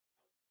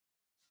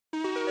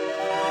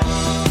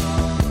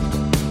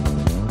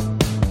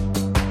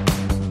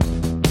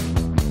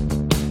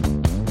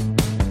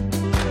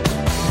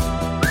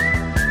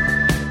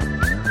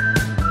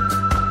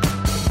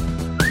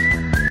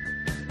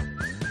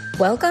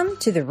Welcome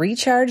to the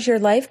Recharge Your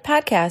Life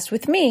podcast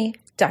with me,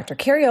 Dr.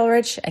 Carrie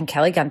Ulrich and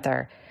Kelly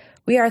Gunther.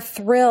 We are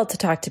thrilled to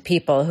talk to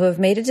people who have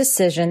made a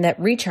decision that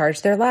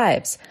recharged their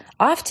lives.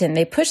 Often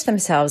they pushed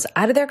themselves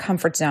out of their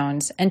comfort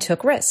zones and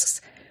took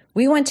risks.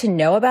 We want to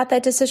know about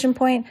that decision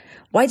point.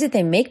 Why did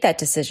they make that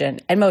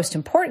decision? And most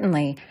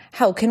importantly,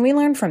 how can we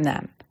learn from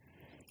them?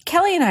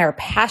 Kelly and I are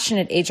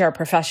passionate HR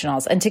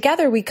professionals, and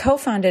together we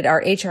co-founded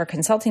our HR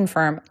consulting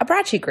firm,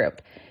 reCHARGED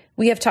Group.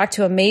 We have talked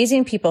to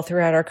amazing people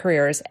throughout our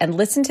careers and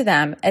listened to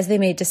them as they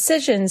made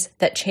decisions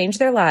that changed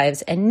their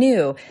lives and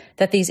knew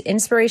that these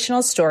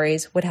inspirational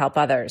stories would help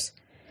others.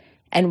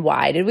 And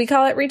why did we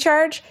call it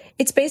Recharge?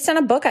 It's based on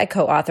a book I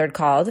co-authored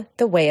called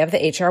The Way of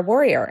the HR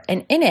Warrior.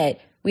 And in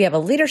it, we have a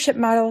leadership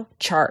model,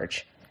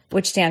 CHARGE,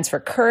 which stands for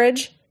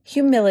courage,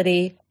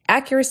 humility,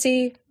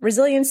 accuracy,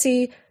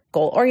 resiliency,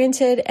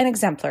 goal-oriented, and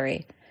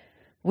exemplary.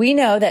 We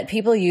know that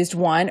people used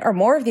one or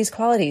more of these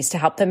qualities to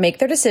help them make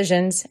their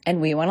decisions,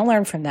 and we want to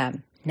learn from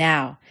them.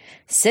 Now,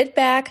 sit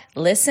back,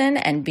 listen,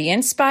 and be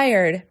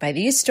inspired by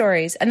these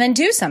stories, and then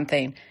do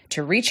something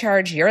to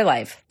recharge your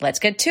life. Let's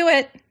get to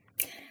it.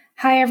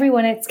 Hi,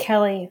 everyone. It's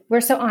Kelly.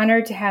 We're so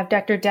honored to have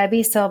Dr.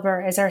 Debi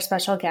Silber as our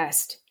special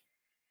guest.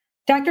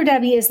 Dr.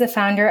 Debi is the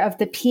founder of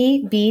the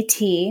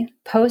PBT,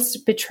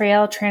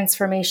 Post-Betrayal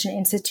Transformation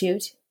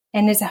Institute,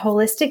 and is a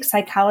holistic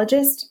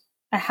psychologist,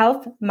 a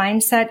health,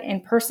 mindset,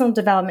 and personal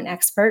development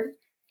expert,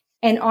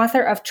 and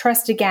author of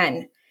Trust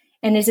Again,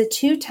 and is a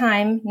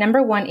two-time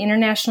 #1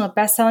 international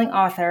best-selling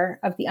author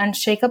of The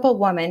Unshakable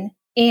Woman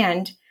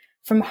and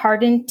From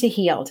Hardened to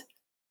Healed.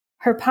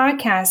 Her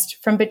podcast,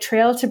 From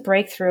Betrayal to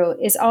Breakthrough,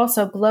 is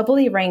also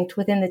globally ranked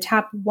within the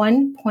top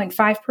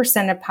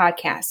 1.5% of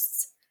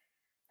podcasts.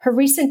 Her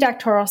recent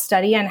doctoral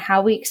study on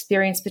how we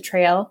experience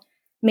betrayal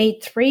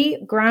made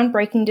 3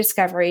 groundbreaking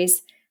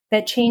discoveries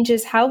that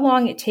changes how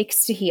long it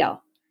takes to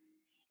heal.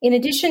 In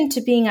addition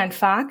to being on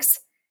Fox,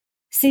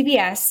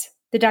 CBS,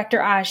 The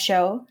Dr. Oz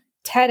Show,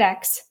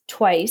 TEDx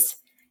twice,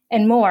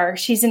 and more,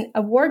 she's an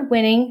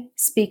award-winning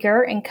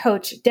speaker and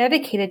coach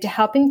dedicated to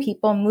helping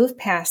people move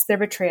past their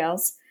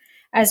betrayals,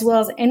 as well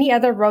as any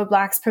other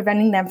roadblocks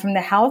preventing them from the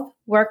health,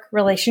 work,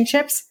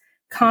 relationships,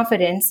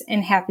 confidence,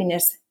 and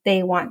happiness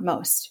they want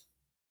most.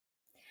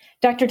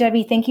 Dr.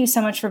 Debi, thank you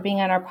so much for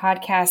being on our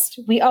podcast.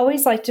 We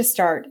always like to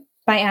start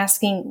by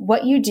asking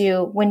what you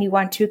do when you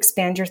want to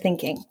expand your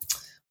thinking.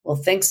 Well,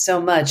 thanks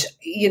so much.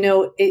 You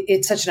know,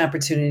 it's such an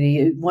opportunity,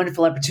 a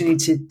wonderful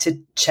opportunity to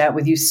chat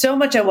with you. So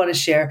much I want to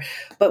share.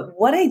 But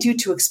what I do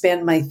to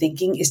expand my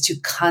thinking is to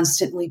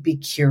constantly be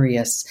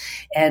curious.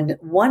 And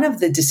one of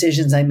the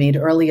decisions I made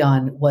early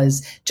on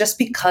was just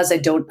because I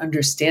don't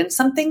understand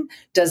something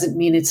doesn't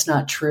mean it's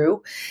not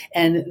true.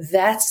 And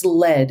that's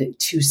led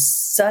to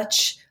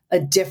such a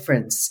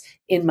difference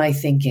in my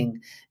thinking.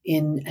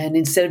 And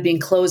instead of being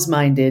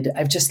closed-minded,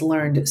 I've just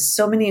learned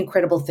so many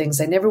incredible things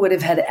I never would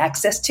have had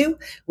access to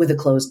with a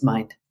closed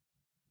mind.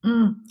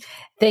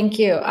 Thank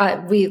you.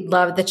 We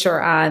love that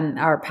you're on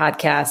our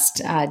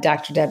podcast,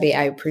 Dr. Debi.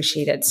 I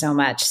appreciate it so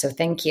much. So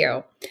thank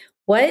you.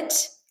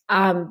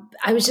 I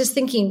was just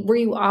thinking, were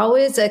you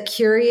always a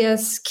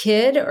curious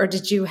kid, or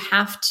did you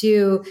have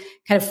to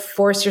kind of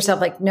force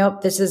yourself like,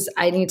 nope,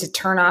 I need to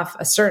turn off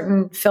a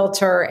certain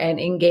filter and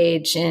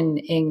engage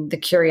in the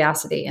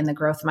curiosity and the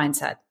growth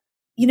mindset?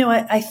 You know,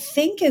 I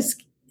think as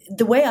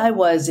the way I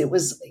was,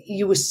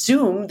 you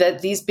assume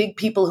that these big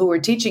people who are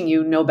teaching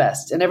you know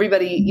best, and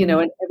everybody,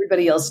 and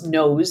everybody else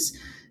knows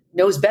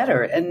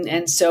better.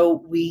 And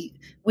so we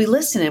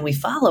listen and we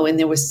follow. And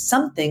there was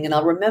something, and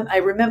I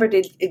remembered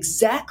it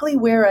exactly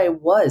where I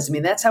was. I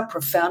mean, that's how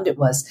profound it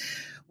was,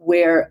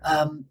 where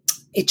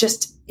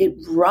it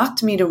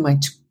rocked me to my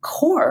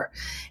core.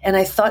 And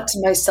I thought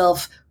to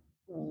myself,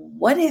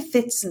 what if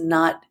it's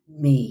not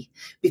me?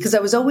 Because I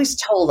was always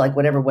told, like,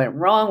 whatever went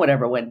wrong,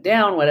 whatever went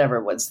down,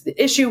 whatever was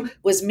the issue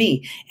was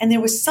me. And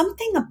there was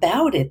something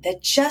about it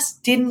that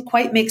just didn't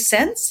quite make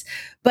sense,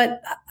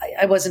 but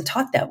I wasn't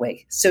taught that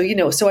way. So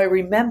I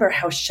remember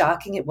how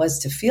shocking it was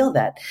to feel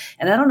that.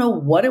 And I don't know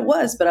what it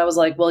was, but I was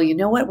like, well, you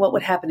know what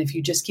would happen if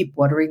you just keep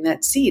watering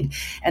that seed?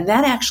 And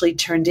that actually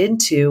turned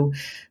into,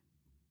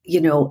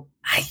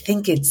 I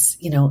think it's,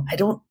 I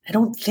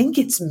don't think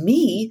it's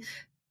me.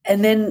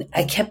 And then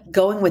I kept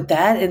going with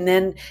that. And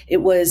then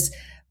it was,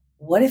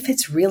 what if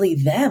it's really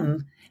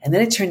them? And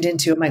then it turned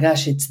into, oh my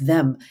gosh, it's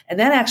them. And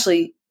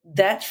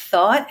that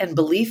thought and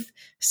belief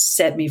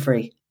set me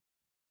free.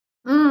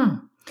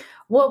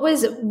 What were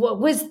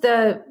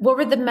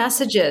the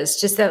messages?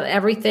 Just that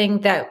everything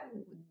that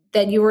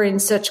you were in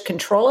such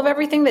control of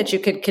everything that you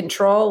could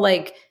control,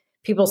 like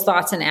people's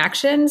thoughts and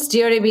actions. Do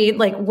you know what I mean?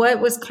 Like, what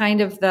was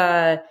kind of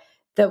the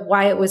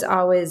why it was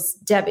always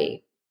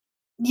Debi?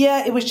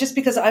 Yeah, it was just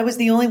because I was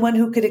the only one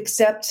who could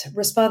accept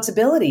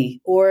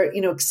responsibility or,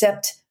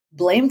 accept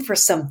blame for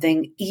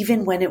something,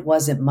 even when it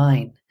wasn't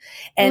mine.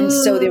 And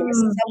so there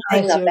was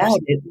something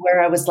about it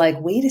where I was like,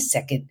 wait a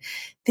second,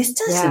 this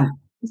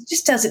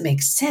just doesn't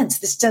make sense.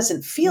 This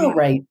doesn't feel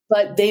right,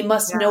 but they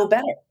must know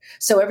better.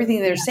 So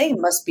everything they're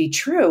saying must be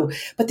true.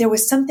 But there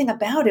was something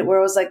about it where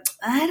I was like,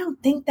 I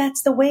don't think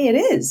that's the way it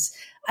is.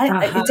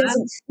 It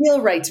doesn't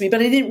feel right to me,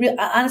 but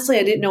honestly,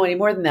 I didn't know any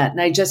more than that.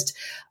 And I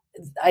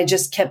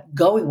just kept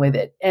going with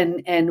it.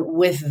 And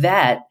with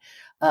that,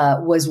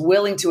 was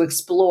willing to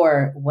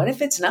explore, what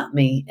if it's not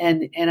me?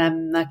 And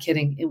I'm not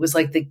kidding. It was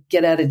like the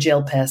get out of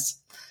jail pass.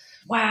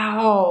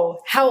 Wow.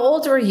 How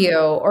old were you?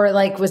 Or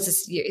like, was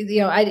this, you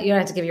don't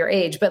have to give your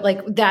age, but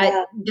like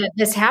that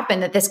this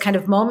happened, that this kind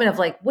of moment of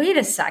like, wait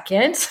a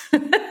second.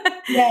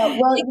 Yeah,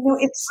 well,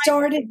 it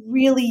started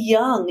really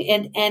young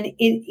and it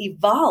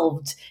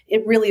evolved.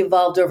 It really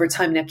evolved over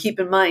time. Now, keep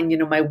in mind,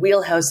 my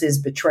wheelhouse is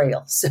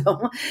betrayal.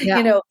 So,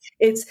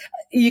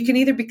 you can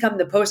either become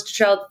the poster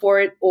child for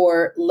it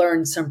or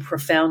learn some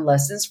profound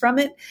lessons from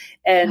it.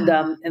 And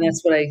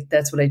that's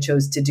what I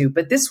chose to do.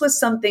 But this was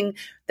something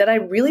that I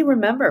really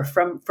remember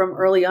from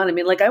early on. I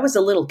mean, like I was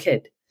a little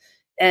kid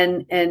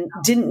and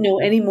didn't know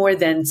any more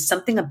than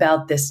something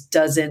about this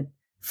doesn't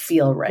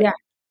feel right. Yeah.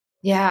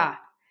 Yeah.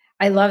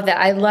 I love that.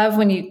 I love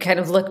when you kind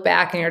of look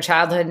back in your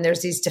childhood and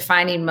there's these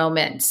defining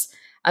moments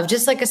of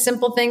just like a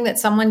simple thing that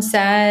someone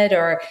said,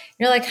 or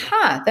you're like,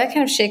 that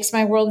kind of shakes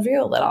my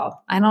worldview a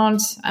little. I don't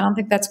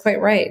think that's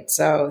quite right.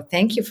 So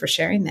thank you for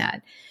sharing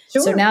that.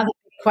 Sure. So now the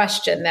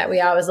question that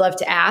we always love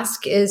to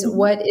ask is,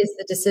 what is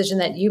the decision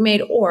that you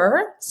made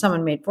or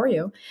someone made for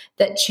you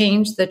that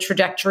changed the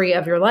trajectory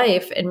of your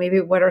life? And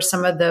maybe what are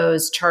some of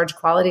those charged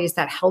qualities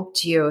that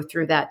helped you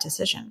through that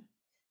decision?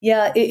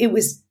 Yeah, it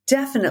was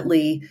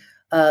definitely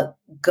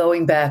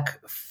going back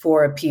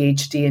for a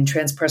PhD in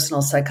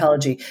transpersonal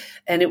psychology.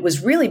 And it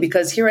was really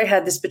because here I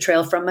had this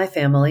betrayal from my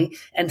family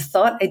and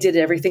thought I did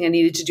everything I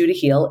needed to do to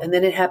heal. And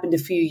then it happened a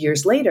few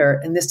years later.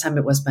 And this time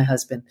it was my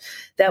husband.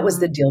 That was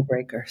the deal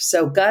breaker.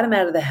 So got him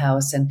out of the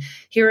house. And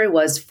here I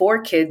was,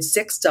 4 kids,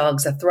 6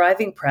 dogs, a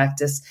thriving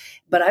practice.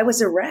 But I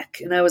was a wreck.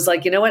 And I was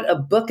like, you know what? A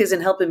book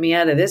isn't helping me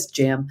out of this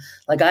jam.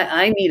 Like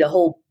I need a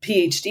whole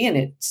PhD in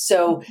it.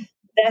 So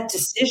that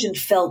decision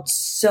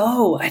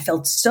I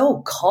felt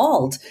so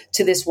called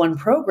to this one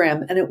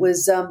program. And it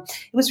was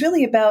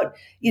really about,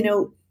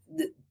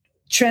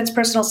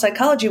 transpersonal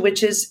psychology,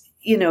 which is,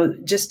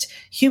 just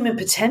human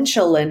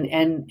potential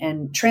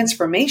and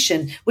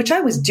transformation, which I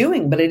was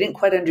doing, but I didn't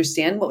quite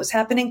understand what was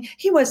happening.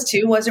 He was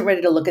too, wasn't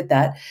ready to look at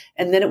that.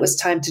 And then it was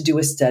time to do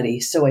a study.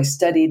 So I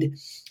studied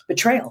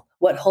betrayal,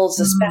 what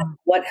holds us back,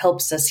 what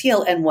helps us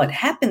heal, and what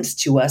happens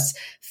to us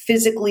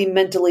physically,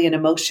 mentally, and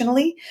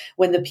emotionally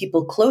when the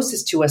people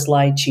closest to us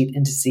lie, cheat,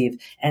 and deceive.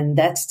 And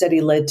that study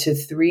led to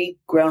 3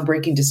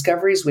 groundbreaking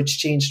discoveries, which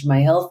changed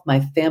my health, my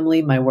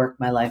family, my work,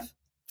 my life.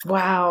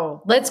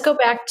 Wow. Let's go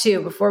back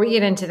to, before we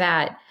get into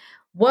that,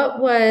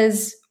 what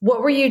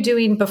were you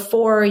doing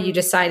before you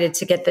decided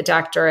to get the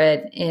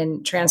doctorate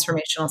in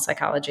transformational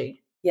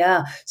psychology?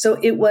 Yeah. So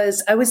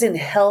I was in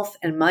health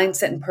and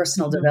mindset and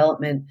personal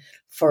development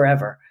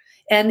forever.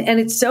 And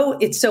it's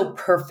so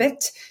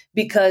perfect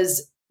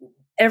because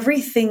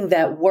everything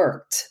that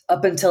worked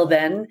up until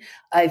then,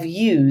 I've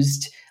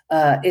used.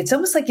 It's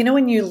almost like,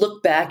 when you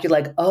look back, you're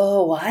like,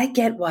 oh, I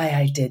get why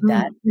I did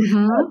that.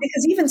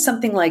 Because even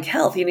something like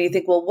health, you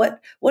think, well,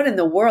 what in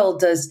the world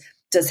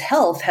does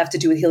health have to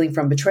do with healing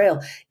from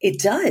betrayal?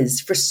 It does,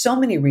 for so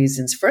many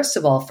reasons. First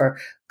of all, for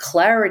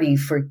clarity,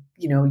 for,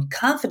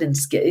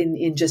 confidence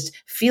in just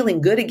feeling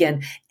good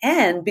again.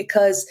 And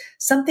because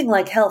something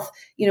like health,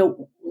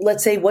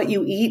 let's say what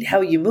you eat,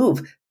 how you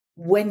move,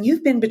 when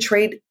you've been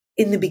betrayed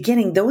in the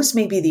beginning, those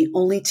may be the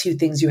only 2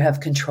 things you have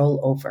control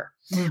over.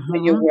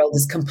 When your world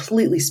is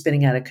completely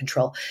spinning out of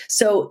control.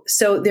 So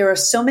there are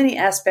so many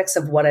aspects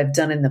of what I've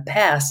done in the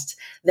past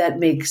that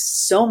make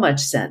so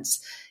much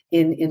sense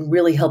in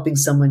really helping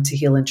someone to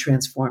heal and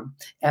transform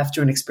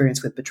after an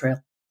experience with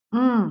betrayal.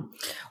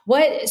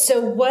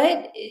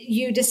 What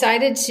you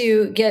decided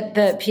to get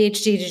the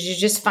PhD, did you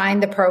just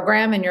find the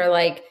program and you're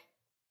like,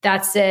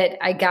 that's it,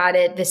 I got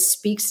it, this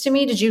speaks to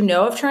me? Did you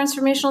know of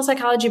transformational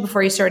psychology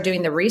before you started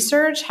doing the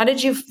research? How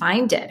did you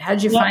find it? How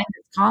did you find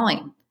this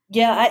calling?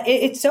 Yeah,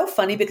 it's so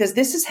funny because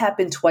this has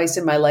happened twice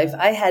in my life.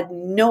 I had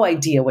no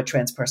idea what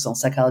transpersonal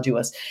psychology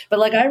was. But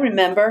like I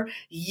remember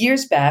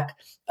years back,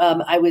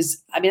 it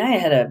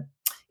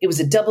was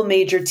a double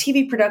major,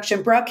 TV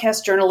production,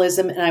 broadcast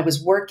journalism, and I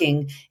was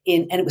working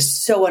and it was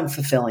so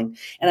unfulfilling.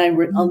 And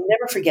I'll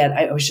never forget,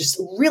 I was just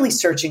really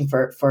searching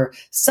for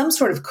some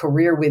sort of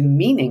career with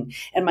meaning.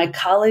 And my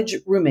college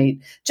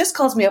roommate just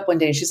calls me up one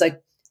day and she's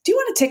like, do you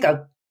want to take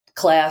a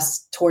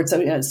class towards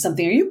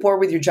something? Are you bored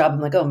with your job? I'm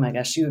like, oh my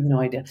gosh, you have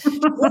no idea.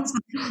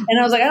 And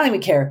I was like, I don't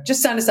even care.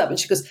 Just sign us up. And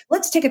she goes,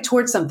 let's take it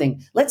towards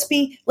something. Let's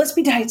be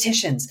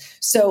dietitians.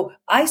 So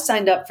I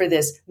signed up for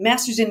this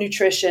master's in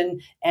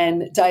nutrition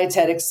and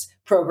dietetics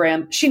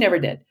program. She never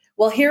did.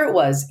 Well, here it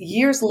was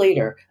years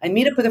later. I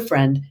meet up with a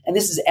friend and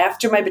this is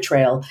after my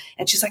betrayal.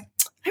 And she's like,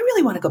 I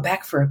really want to go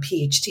back for a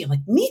PhD. I'm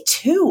like, me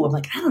too. I'm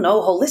like, I don't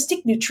know,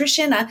 holistic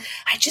nutrition.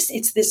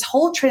 It's this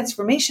whole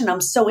transformation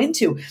I'm so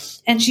into.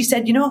 And she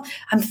said,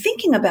 I'm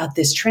thinking about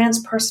this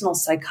transpersonal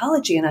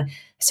psychology. And I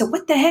said,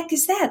 what the heck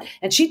is that?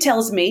 And she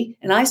tells me,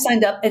 and I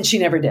signed up and she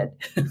never did.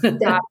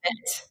 Stop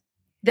it.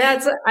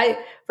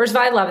 First of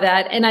all, I love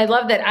that. And I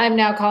love that I'm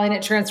now calling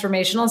it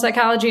transformational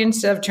psychology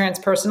instead of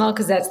transpersonal,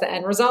 because that's the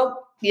end result.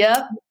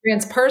 Yeah.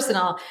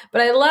 Transpersonal.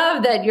 But I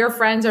love that your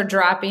friends are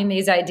dropping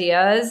these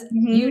ideas.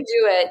 Mm-hmm. You do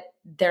it.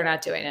 They're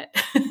not doing it.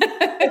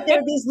 But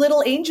they're these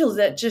little angels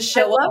that just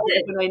show up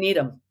when I need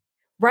them.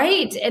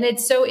 Right. And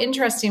it's so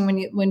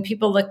interesting when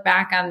people look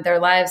back on their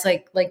lives,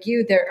 like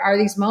you, there are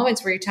these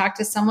moments where you talk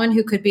to someone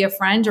who could be a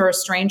friend or a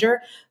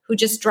stranger who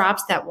just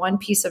drops that one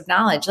piece of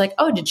knowledge. Like,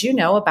 oh, did you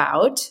know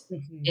about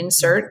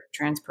insert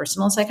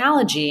transpersonal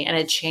psychology? And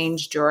it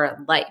changed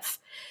your life.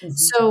 Mm-hmm.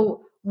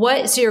 So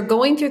you're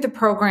going through the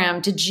program.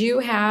 Did you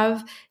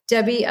have,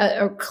 Debi,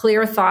 a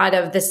clear thought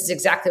of this is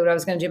exactly what I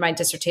was going to do my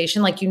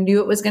dissertation? Like you knew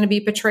it was going to be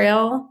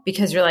betrayal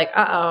because you're like,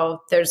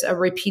 there's a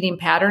repeating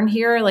pattern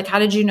here. Like, how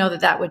did you know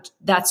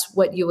that's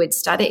what you would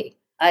study?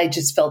 I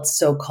just felt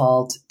so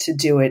called to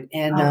do it.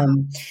 And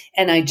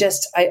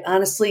I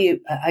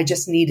honestly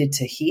needed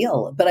to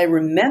heal. But I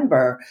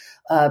remember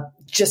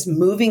just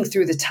moving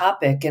through the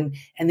topic. And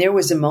there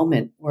was a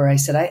moment where I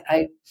said,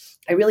 I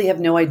really have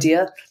no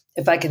idea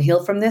if I can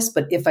heal from this,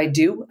 but if I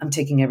do, I'm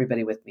taking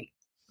everybody with me.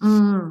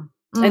 And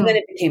then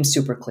it became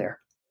super clear.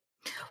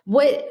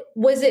 What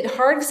was it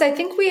hard? Because I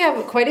think we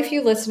have quite a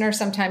few listeners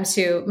sometimes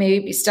who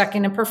maybe be stuck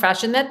in a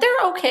profession that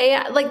they're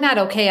okay, like not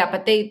okay at,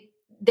 but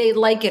they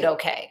like it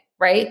okay,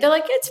 right? They're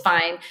like, it's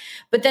fine.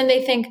 But then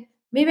they think,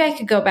 maybe I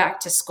could go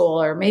back to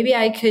school, or maybe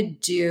I could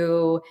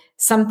do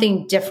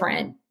something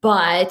different.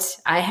 But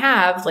I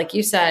have, like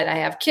you said, I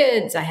have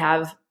kids. I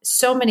have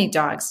so many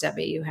dogs,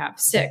 Debi. You have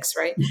 6,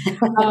 right?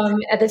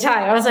 At the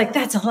time, I was like,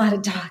 that's a lot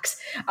of dogs.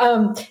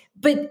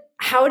 But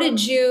how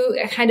did you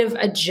kind of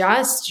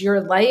adjust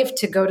your life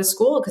to go to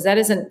school? Because that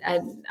isn't,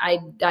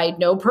 I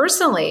know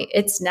personally,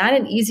 it's not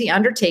an easy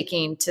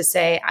undertaking to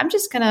say, I'm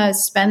just going to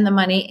spend the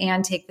money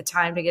and take the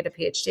time to get a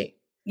PhD.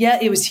 Yeah,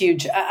 it was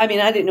huge. I mean,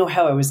 I didn't know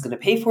how I was going to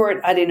pay for it.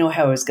 I didn't know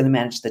how I was going to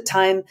manage the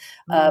time.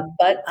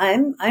 But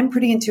I'm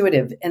pretty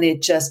intuitive. And I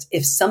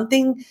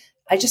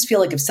just feel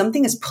like if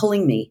something is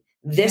pulling me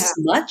this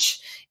much,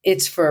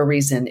 it's for a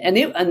reason. And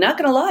I'm not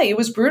going to lie, it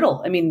was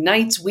brutal. I mean,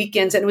 nights,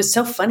 weekends, and it was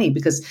so funny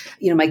because,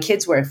 my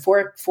kids were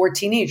four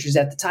teenagers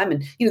at the time,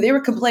 and, they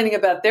were complaining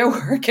about their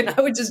work, and I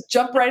would just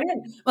jump right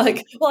in.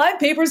 Like, well, I have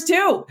papers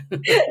too.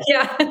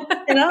 Yeah.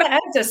 And I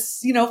had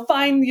to,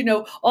 find,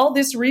 all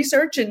this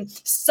research and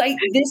cite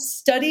this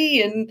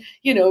study. And,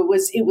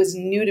 it was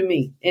new to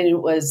me, and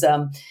it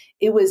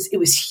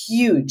was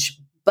huge,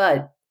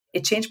 but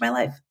it changed my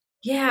life.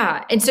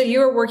 Yeah. And so you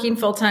were working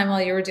full time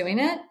while you were doing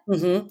it?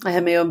 Mm-hmm. I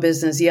had my own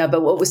business. Yeah.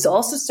 But what was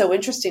also so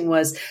interesting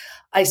was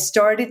I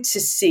started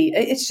to see,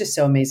 it's just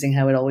so amazing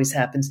how it always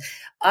happens.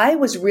 I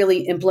was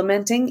really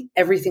implementing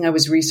everything I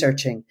was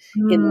researching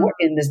for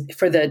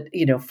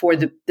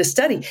the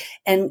study.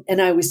 And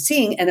I was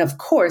seeing, and of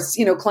course,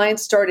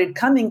 clients started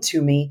coming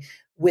to me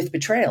with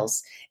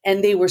betrayals,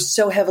 and they were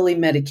so heavily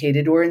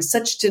medicated or in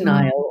such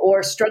denial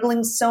or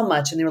struggling so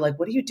much. And they were like,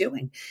 what are you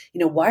doing?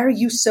 Why are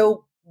you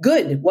so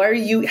good?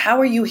 How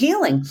are you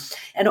healing?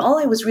 And all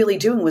I was really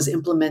doing was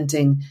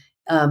implementing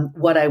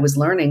what I was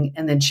learning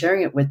and then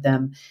sharing it with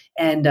them.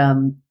 And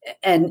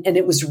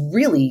it was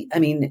really,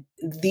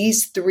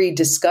 these 3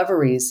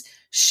 discoveries,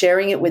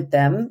 sharing it with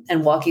them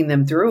and walking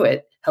them through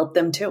it, helped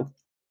them too.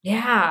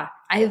 Yeah.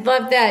 I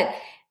love that.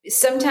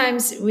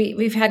 Sometimes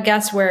we've had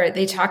guests where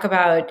they talk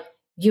about,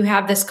 you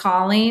have this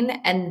calling,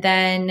 and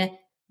then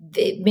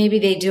maybe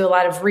they do a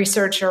lot of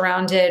research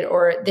around it,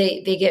 or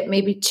they get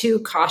maybe too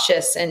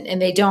cautious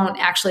and they don't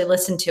actually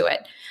listen to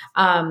it.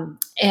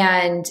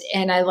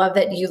 And I love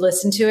that you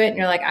listen to it and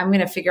you're like, I'm going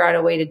to figure out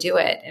a way to do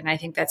it. And I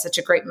think that's such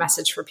a great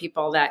message for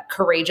people, that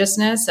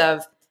courageousness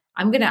of,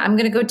 I'm going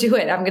to go do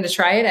it. I'm going to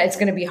try it. It's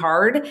going to be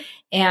hard.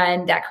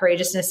 And that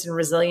courageousness and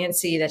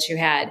resiliency that you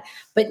had.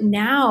 But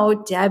now,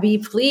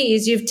 Debi,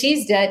 please, you've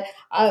teased it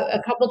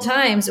a couple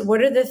times.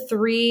 What are the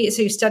 3?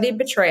 So you studied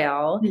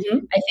betrayal.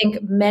 Mm-hmm. I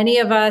think many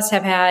of us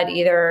have had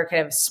either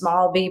kind of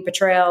small b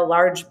betrayal,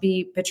 large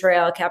b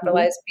betrayal,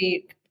 capitalized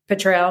b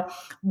betrayal.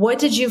 What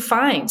did you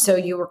find? So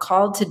you were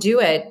called to do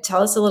it.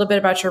 Tell us a little bit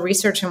about your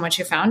research and what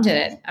you found in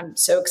it. I'm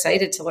so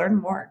excited to learn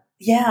more.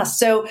 Yeah.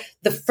 So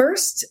the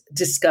first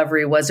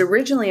discovery was,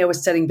 originally I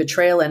was studying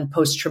betrayal and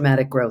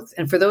post-traumatic growth.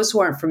 And for those who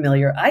aren't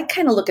familiar, I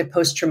kind of look at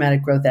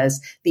post-traumatic growth as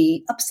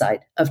the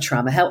upside of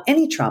trauma, how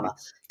any trauma,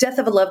 death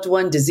of a loved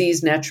one,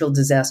 disease, natural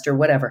disaster,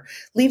 whatever,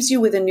 leaves you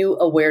with a new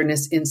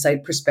awareness,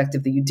 insight,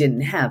 perspective that you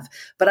didn't have.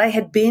 But I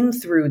had been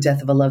through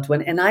death of a loved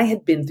one, and I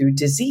had been through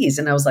disease.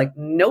 And I was like,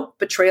 nope,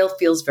 betrayal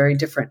feels very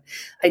different.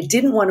 I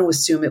didn't want to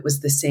assume it was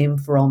the same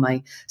for all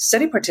my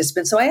study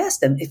participants. So I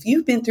asked them, if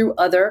you've been through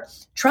other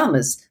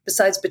traumas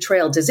besides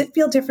betrayal, does it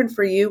feel different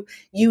for you?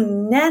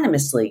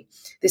 Unanimously,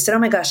 they said, oh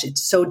my gosh,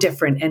 it's so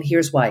different. And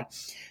here's why.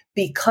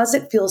 Because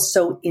it feels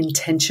so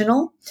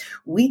intentional,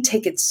 we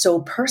take it so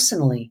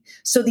personally.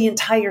 So the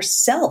entire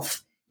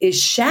self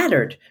is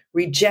shattered.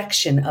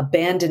 Rejection,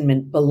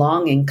 abandonment,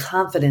 belonging,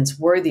 confidence,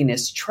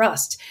 worthiness,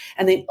 trust.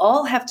 And they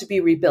all have to be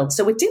rebuilt.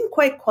 So it didn't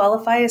quite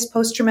qualify as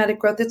post-traumatic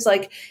growth. It's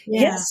like,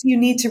 yes, you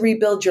need to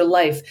rebuild your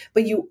life,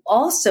 but you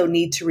also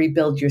need to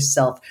rebuild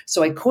yourself.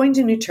 So I coined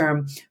a new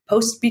term,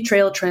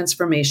 post-betrayal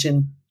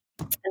transformation.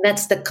 And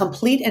that's the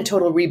complete and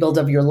total rebuild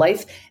of your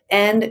life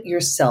and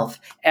yourself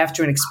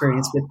after an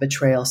experience with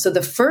betrayal. So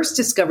the first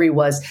discovery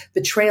was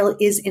betrayal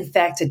is in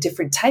fact a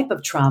different type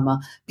of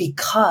trauma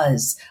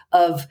because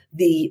of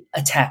the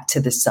attack to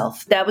the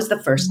self. That was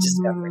the first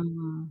discovery.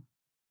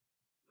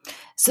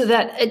 So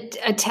that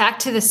attack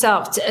to the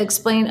self, to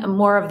explain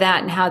more of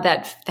that and how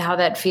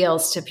that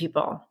feels to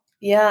people.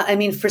 Yeah. I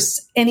mean, for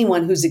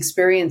anyone who's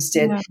experienced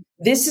it,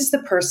 this is the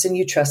person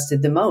you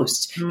trusted the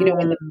most. You know,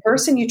 when the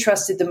person you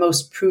trusted the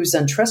most proves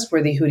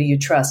untrustworthy, who do you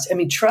trust? I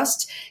mean,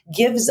 trust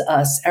gives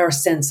us our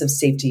sense of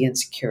safety and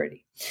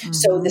security.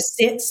 So the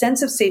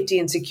sense of safety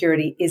and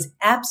security is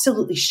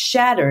absolutely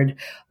shattered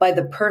by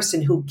the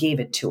person who gave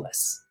it to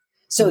us.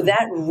 So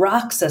that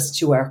rocks us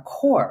to our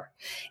core.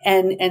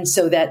 And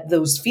so that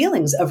those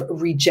feelings of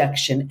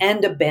rejection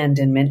and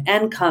abandonment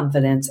and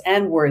confidence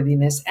and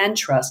worthiness and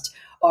trust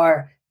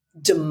are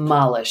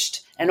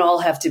demolished and all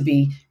have to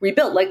be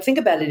rebuilt. Like, think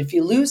about it. If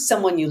you lose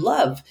someone you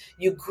love,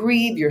 you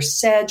grieve, you're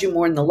sad, you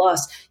mourn the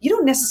loss. You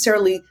don't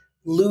necessarily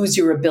lose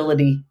your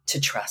ability to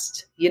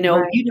trust. You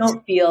know, you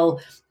don't feel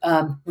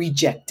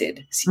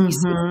rejected. So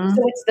it's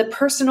the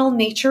personal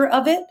nature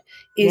of it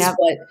is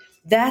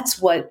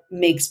that's what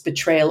makes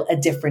betrayal a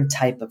different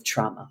type of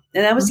trauma.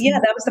 And that was,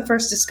 that was the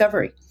first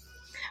discovery.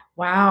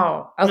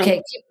 Wow.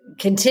 Okay.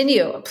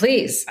 Continue,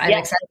 please. I'm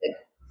excited.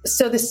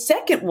 So the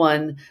second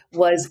one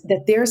was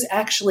that there's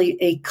actually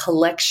a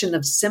collection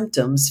of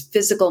symptoms,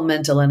 physical,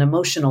 mental, and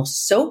emotional,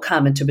 so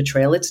common to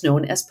betrayal. It's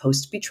known as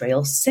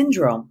post-betrayal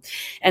syndrome.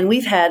 And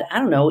we've had,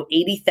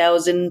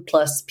 80,000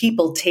 plus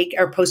people take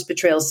our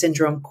post-betrayal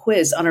syndrome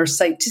quiz on our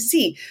site to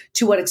see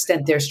to what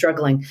extent they're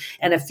struggling.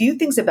 And a few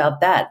things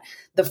about that.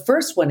 The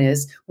first one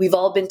is we've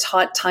all been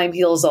taught time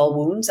heals all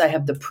wounds. I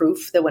have the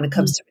proof that when it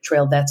comes to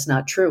betrayal, that's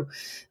not true.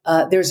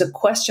 There's a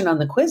question on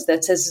the quiz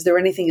that says, is there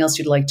anything else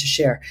you'd like to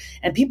share?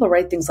 And people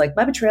write things like,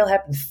 my betrayal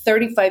happened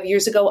 35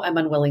 years ago. I'm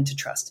unwilling to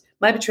trust.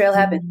 My betrayal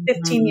happened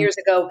 15 years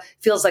ago.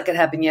 Feels like it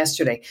happened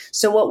yesterday.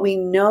 So what we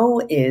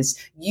know is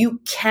you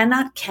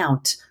cannot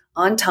count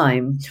on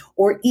time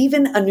or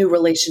even a new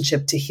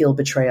relationship to heal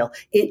betrayal.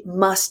 It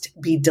must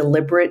be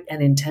deliberate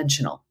and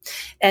intentional.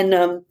 And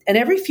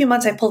every few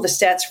months I pull the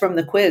stats from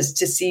the quiz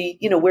to see,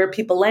 where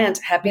people land.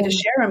 Happy to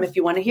share them if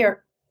you want to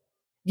hear.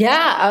 Yeah,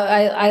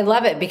 I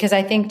love it because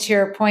I think to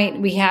your point,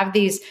 we have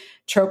these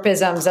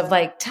tropisms of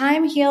like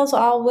time heals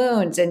all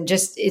wounds and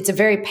just, it's a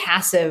very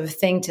passive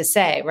thing to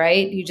say,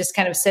 right? You just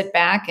kind of sit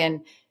back and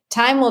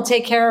time will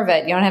take care of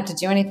it. You don't have to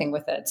do anything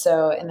with it.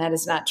 So, and that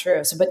is not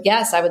true. So, but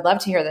yes, I would love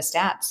to hear the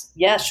stats.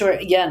 Yeah, sure.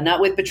 Yeah, not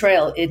with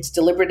betrayal. It's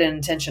deliberate and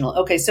intentional.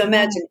 Okay, so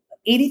imagine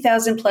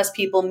 80,000 plus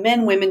people,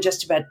 men, women,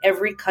 just about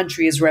every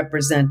country is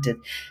represented.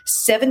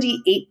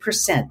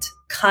 78%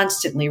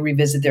 constantly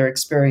revisit their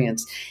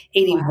experience.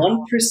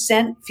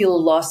 81% feel a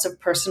loss of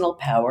personal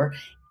power.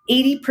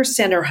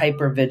 80% are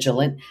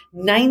hypervigilant.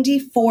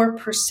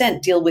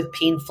 94% deal with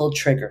painful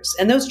triggers.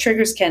 And those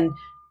triggers can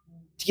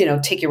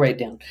take you right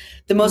down.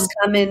 The most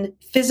common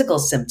physical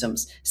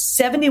symptoms,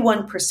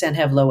 71%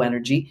 have low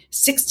energy,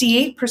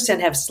 68%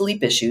 have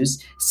sleep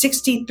issues,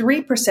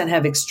 63%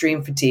 have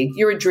extreme fatigue.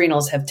 Your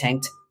adrenals have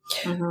tanked.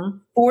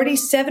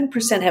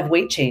 47% have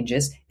weight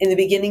changes. In the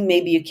beginning,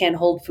 maybe you can't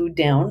hold food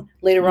down.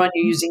 Later on,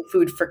 you're using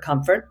food for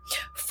comfort.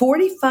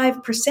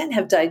 45%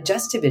 have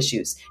digestive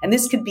issues. And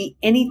this could be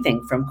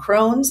anything from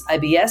Crohn's,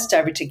 IBS,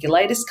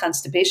 diverticulitis,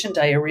 constipation,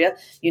 diarrhea,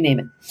 you name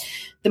it.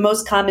 The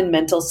most common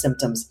mental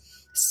symptoms,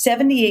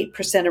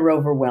 78% are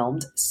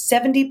overwhelmed,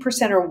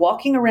 70% are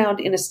walking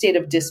around in a state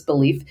of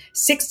disbelief,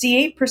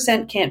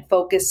 68% can't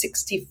focus,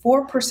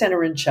 64%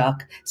 are in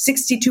shock,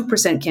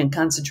 62% can't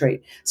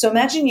concentrate. So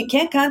imagine you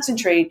can't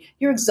concentrate,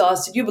 you're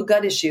exhausted, you have a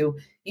gut issue,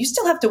 you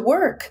still have to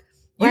work.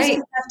 You still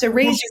have to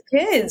raise your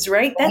kids,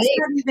 right? That's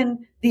not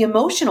even the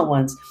emotional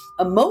ones.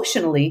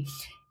 Emotionally,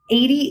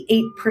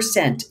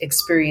 88%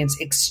 experience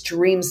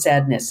extreme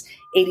sadness.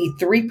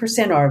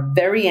 83% are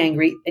very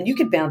angry, and you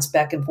could bounce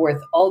back and forth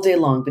all day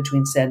long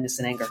between sadness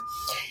and anger.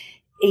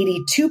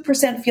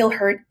 82% feel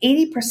hurt.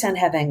 80%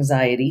 have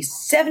anxiety.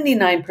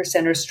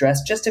 79% are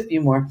stressed. Just a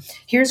few more.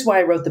 Here's why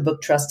I wrote the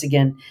book, Trust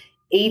Again.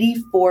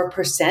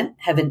 84%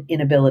 have an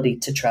inability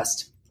to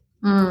trust.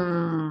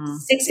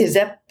 Is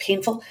that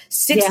painful?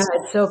 Yeah,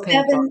 it's so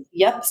painful.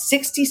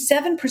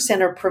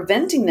 67% are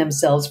preventing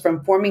themselves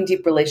from forming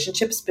deep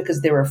relationships because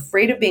they're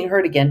afraid of being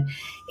hurt again.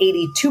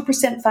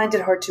 82% find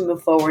it hard to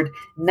move forward.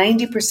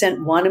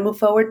 90% want to move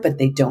forward, but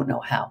they don't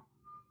know how.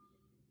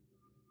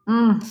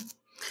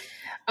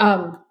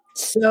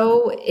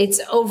 So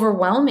it's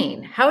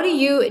overwhelming. How do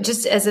you,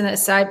 just as an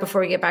aside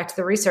before we get back to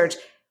the research,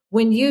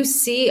 when you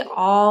see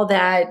all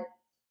that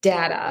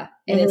data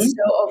and it's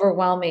so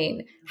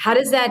overwhelming, how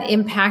does that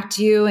impact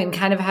you and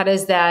kind of how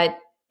does that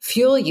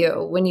fuel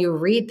you when you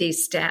read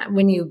these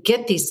when you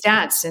get these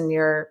stats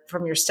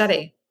from your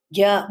study?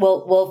 Yeah,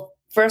 well,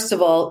 first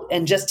of all,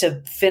 and just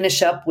to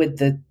finish up with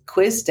the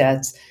quiz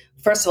stats,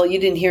 first of all, you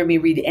didn't hear me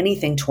read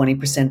anything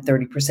 20%,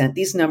 30%.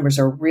 These numbers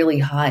are really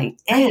high.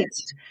 Right. And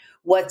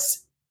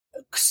what's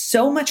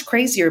so much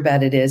crazier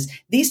about it is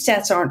these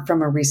stats aren't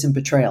from a recent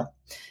betrayal.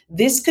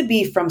 This could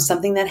be from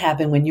something that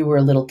happened when you were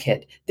a little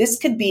kid. This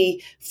could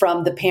be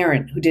from the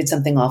parent who did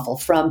something awful,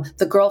 from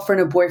the girlfriend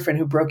or boyfriend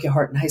who broke your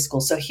heart in high school.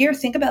 So here,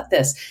 think about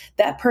this.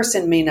 That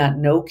person may not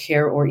know,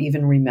 care, or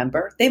even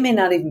remember. They may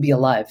not even be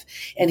alive.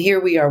 And here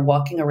we are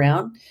walking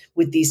around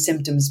with these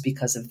symptoms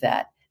because of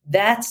that.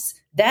 That's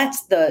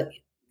the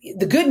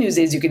good news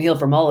is you can heal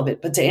from all of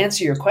it. But to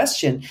answer your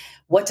question,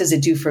 what does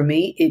it do for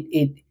me?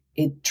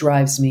 It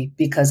drives me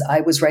because I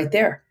was right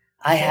there.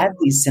 I had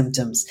these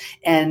symptoms,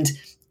 and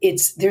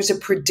there's a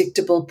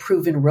predictable,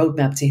 proven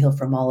roadmap to heal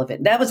from all of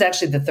it. That was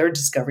actually the third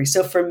discovery.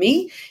 So for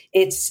me,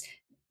 it's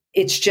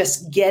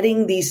just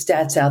getting these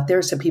stats out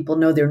there so people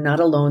know they're not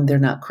alone, they're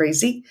not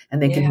crazy,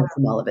 and they can heal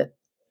from all of it.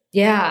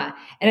 Yeah.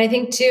 And I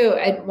think too,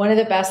 one of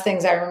the best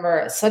things I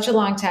remember such a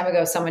long time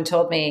ago, someone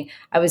told me,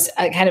 I was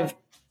kind of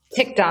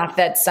ticked off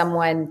that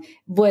someone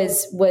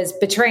was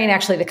betraying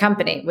actually the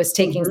company, was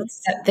taking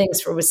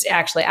things was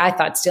actually, I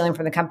thought, stealing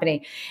from the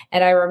company.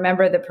 And I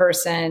remember the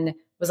person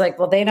was like,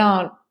 well, they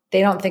don't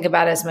think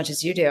about it as much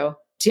as you do.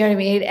 Do you know what I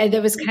mean? And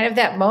there was kind of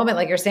that moment,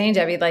 like you're saying,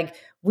 Debbie, like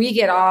we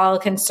get all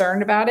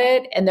concerned about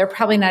it and they're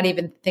probably not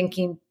even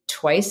thinking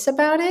twice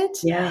about it.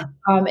 Yeah.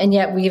 And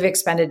yet we've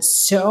expended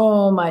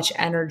so much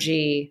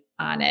energy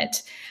on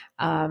it.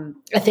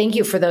 Thank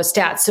you for those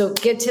stats. So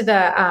get to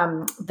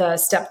the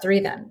step 3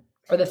 then,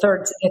 or the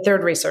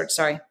third research,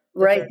 sorry.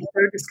 Right. The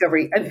third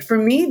discovery. For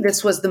me,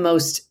 this was the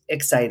most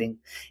exciting.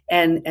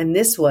 And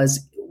this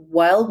was,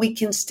 while we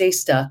can stay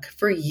stuck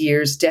for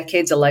years,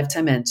 decades, a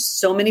lifetime, and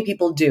so many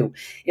people do,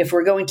 if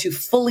we're going to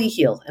fully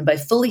heal, and by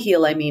fully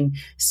heal, I mean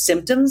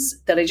symptoms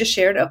that I just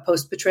shared of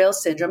post-betrayal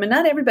syndrome, and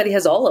not everybody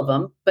has all of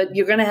them, but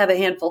you're going to have a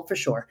handful for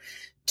sure,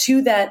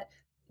 to that,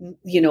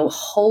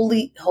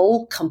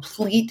 whole,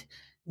 complete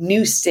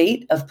new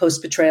state of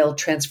post-betrayal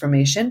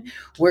transformation,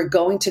 we're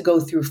going to go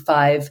through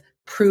 5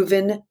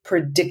 proven,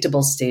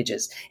 predictable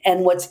stages.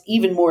 And what's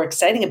even more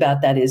exciting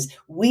about that is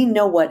we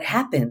know what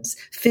happens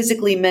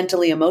physically,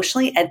 mentally,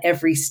 emotionally at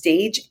every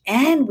stage,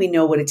 and we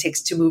know what it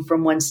takes to move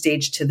from one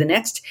stage to the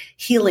next.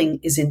 Healing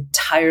is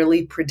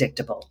entirely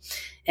predictable.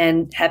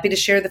 And happy to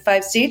share the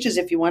 5 stages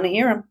if you want to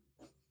hear them.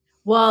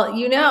 Well,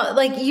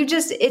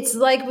 it's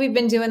like we've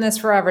been doing this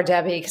forever,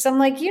 Debbie, because I'm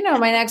like,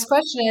 my next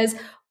question is,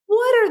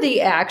 what are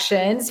the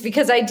actions?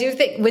 Because I do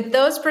think with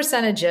those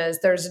percentages,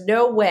 there's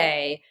no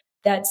way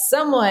that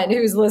someone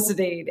who's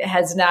listening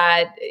has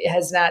not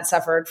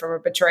suffered from a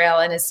betrayal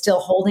and is still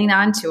holding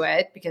on to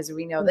it, because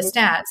we know the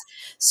stats.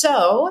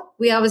 So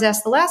we always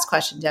ask the last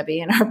question, Debbie,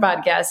 in our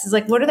podcast is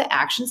like, what are the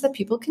actions that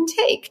people can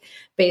take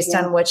based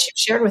on what you've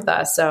shared with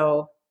us?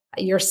 So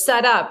you're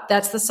set up.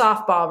 That's the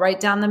softball right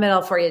down the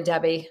middle for you,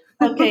 Debbie.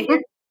 Okay,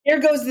 here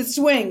goes the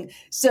swing.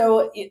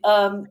 So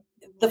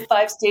the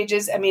 5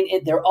 stages, I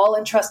mean, they're all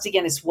in trust.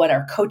 Again, it's what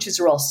our coaches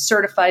are all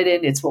certified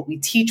in. It's what we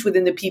teach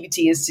within the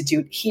PBT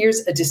Institute. Here's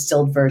a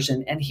distilled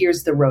version, and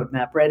here's the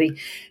roadmap. Ready?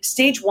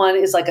 Stage 1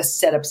 is like a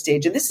setup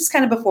stage, and this is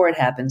kind of before it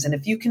happens. And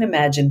if you can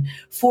imagine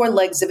 4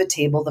 legs of a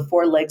table, the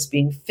 4 legs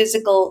being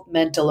physical,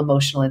 mental,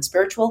 emotional, and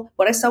spiritual,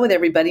 what I saw with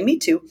everybody, me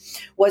too,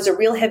 was a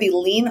real heavy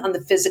lean on the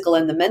physical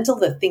and the mental,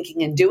 the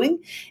thinking and doing,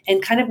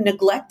 and kind of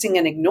neglecting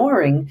and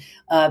ignoring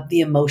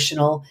the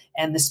emotional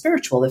and the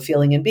spiritual, the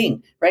feeling and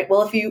being, right?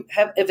 Well,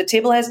 if a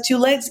table has 2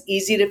 legs,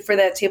 easy for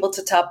that table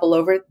to topple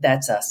over.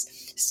 That's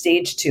us.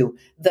 Stage 2,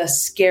 the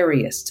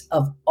scariest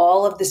of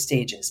all of the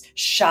stages: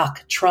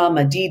 shock,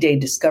 trauma, D-Day,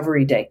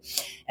 discovery day.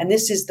 And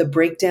this is the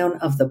breakdown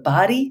of the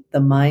body, the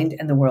mind,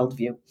 and the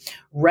worldview.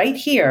 Right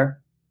here,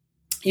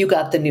 you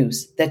got the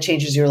news that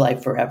changes your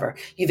life forever.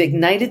 You've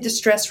ignited the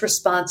stress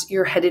response.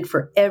 You're headed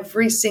for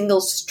every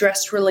single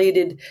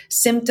stress-related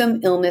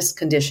symptom, illness,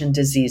 condition,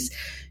 disease.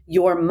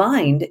 Your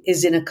mind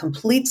is in a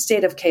complete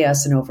state of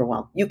chaos and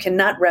overwhelm. You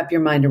cannot wrap your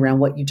mind around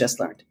what you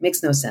just learned.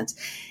 Makes no sense.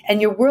 And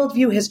your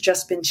worldview has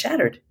just been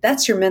shattered.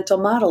 That's your mental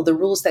model, the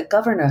rules that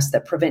govern us,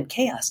 that prevent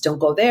chaos. Don't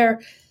go there.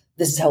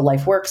 This is how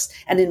life works.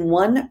 And in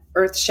one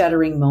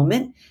earth-shattering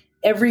moment,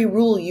 every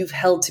rule you've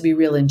held to be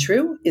real and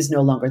true is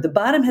no longer. The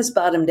bottom has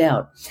bottomed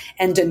out,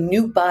 and a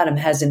new bottom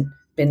hasn't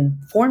been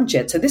formed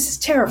yet. So this is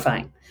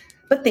terrifying.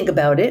 But think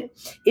about it.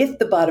 If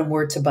the bottom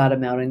were to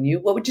bottom out on you,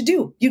 what would you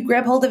do? You'd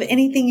grab hold of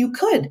anything you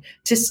could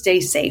to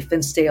stay safe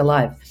and stay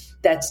alive.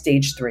 That's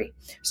stage 3.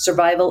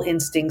 Survival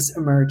instincts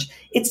emerge.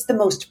 It's the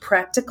most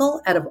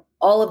practical out of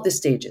all of the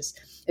stages.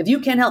 If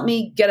you can't help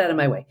me, get out of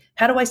my way.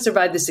 How do I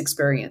survive this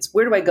experience?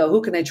 Where do I go?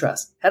 Who can I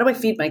trust? How do I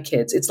feed my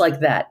kids? It's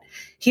like that.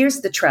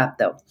 Here's the trap,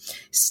 though.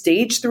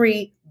 Stage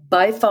 3,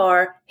 by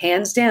far,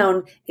 hands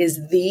down,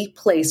 is the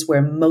place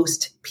where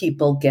most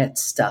people get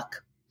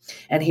stuck.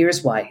 And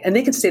here's why. And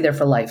they can stay there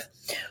for life.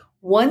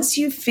 Once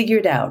you've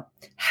figured out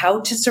how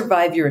to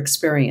survive your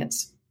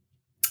experience,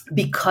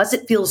 because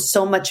it feels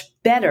so much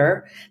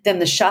better than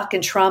the shock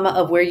and trauma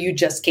of where you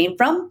just came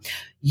from,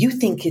 you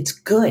think it's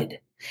good.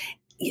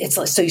 It's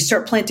like, so you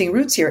start planting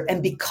roots here.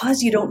 And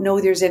because you don't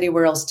know there's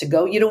anywhere else to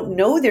go, you don't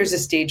know there's a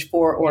stage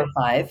 4 or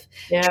 5,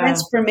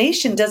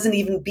 transformation doesn't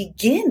even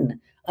begin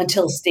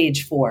until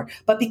stage 4.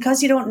 But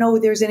because you don't know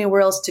there's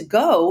anywhere else to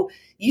go,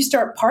 you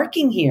start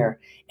parking here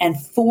and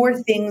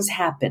 4 things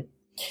happen.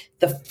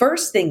 The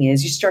first thing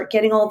is you start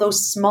getting all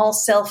those small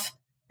self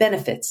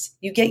benefits.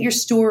 You get your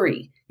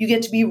story. You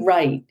get to be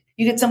right.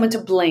 You get someone to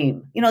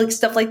blame, like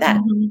stuff like that.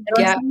 And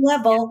on some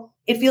level,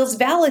 it feels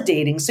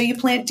validating. So you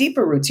plant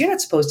deeper roots. You're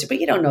not supposed to, but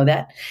you don't know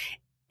that.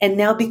 And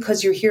now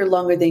because you're here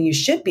longer than you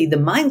should be, the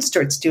mind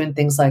starts doing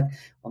things like,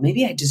 well,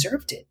 maybe I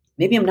deserved it.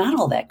 Maybe I'm not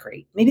all that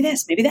great. Maybe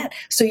this, maybe that.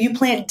 So you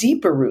plant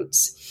deeper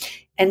roots.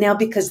 And now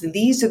because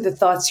these are the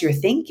thoughts you're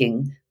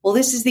thinking, well,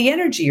 this is the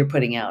energy you're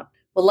putting out.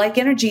 Well, like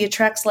energy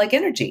attracts like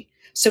energy.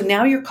 So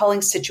now you're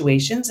calling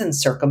situations and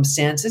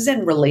circumstances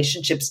and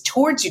relationships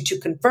towards you to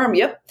confirm,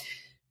 yep,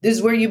 this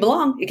is where you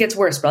belong. It gets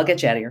worse, but I'll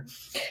get you out of here.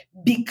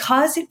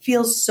 Because it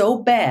feels so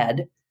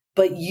bad,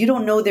 but you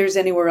don't know there's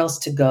anywhere else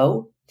to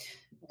go.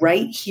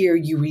 Right here,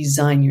 you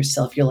resign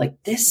yourself. You're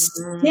like, this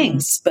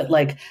stinks, but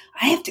like,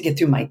 I have to get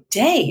through my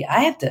day.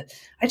 I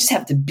just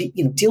have to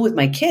deal with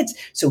my kids.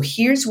 So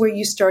here's where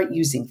you start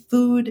using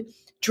food,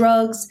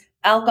 drugs,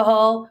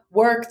 alcohol,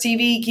 work,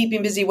 TV,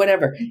 keeping busy,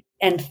 whatever.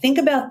 And think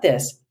about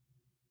this.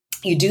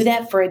 You do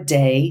that for a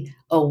day,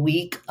 a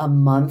week, a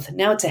month.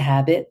 Now it's a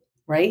habit,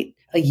 right?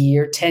 A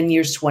year, 10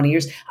 years, 20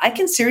 years. I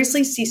can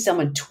seriously see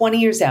someone 20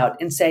 years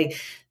out and say,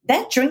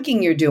 that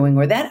drinking you're doing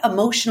or that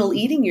emotional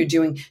eating you're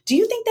doing, do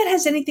you think that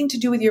has anything to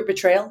do with your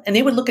betrayal? And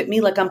they would look at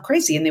me like I'm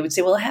crazy and they would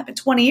say, well, it happened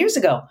 20 years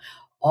ago.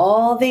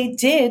 All they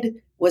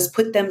did was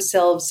put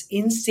themselves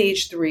in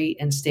stage 3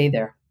 and stay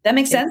there. That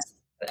makes sense?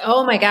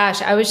 Oh my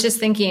gosh. I was just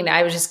thinking,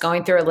 I was just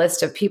going through a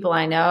list of people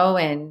I know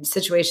and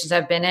situations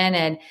I've been in.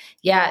 And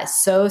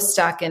so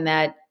stuck in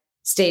that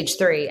stage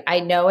 3. I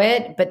know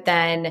it, but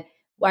then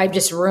I'm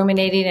just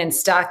ruminating and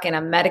stuck and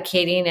I'm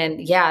medicating.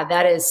 And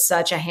that is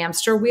such a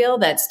hamster wheel,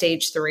 that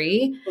stage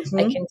 3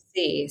 I can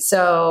see.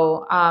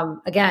 So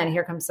again,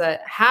 here comes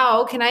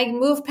how can I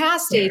move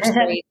past stage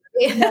 3?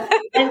 and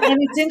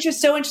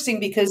it's so interesting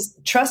because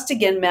trust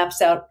again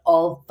maps out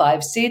all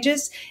 5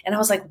 stages. And I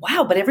was like,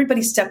 wow, but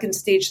everybody's stuck in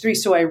stage 3.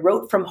 So I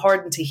wrote from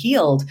hardened to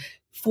healed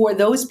for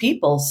those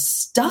people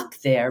stuck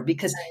there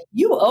because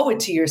you owe it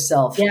to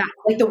yourself. Yeah.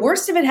 Like the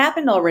worst of it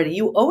happened already.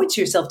 You owe it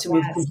to yourself to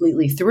move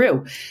completely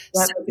through.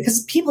 So,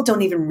 because people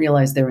don't even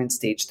realize they're in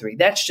stage 3.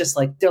 That's just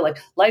like, they're like,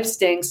 life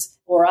stinks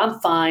or I'm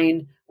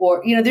fine.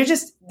 Or,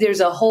 there's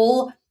a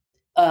whole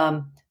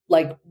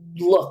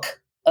look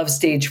of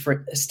stage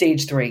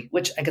 3,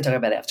 which I could talk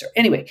about after.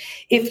 Anyway,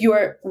 if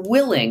you're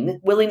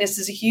willingness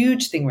is a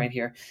huge thing right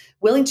here,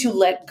 willing to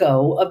let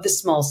go of the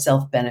small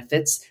self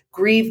benefits,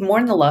 grieve,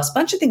 mourn the loss,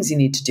 bunch of things you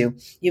need to do,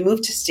 you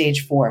move to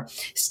stage 4.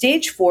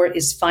 Stage 4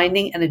 is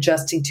finding and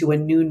adjusting to a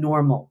new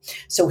normal.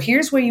 So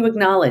here's where you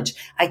acknowledge,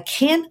 I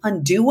can't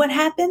undo what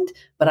happened,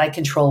 but I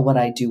control what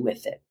I do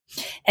with it.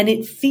 And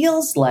it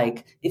feels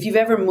like if you've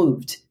ever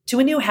moved to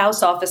a new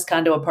house, office,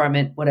 condo,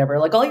 apartment, whatever,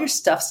 like all your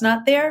stuff's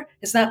not there.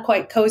 It's not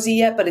quite cozy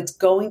yet, but it's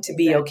going to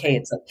be okay.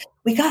 It's like,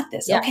 we got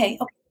this. Yeah. Okay.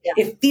 Yeah.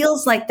 It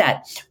feels like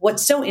that.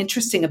 What's so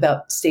interesting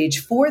about stage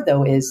 4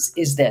 though is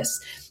this,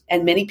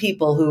 and many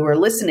people who are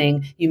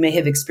listening, you may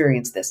have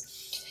experienced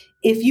this.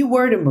 If you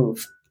were to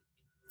move,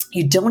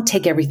 you don't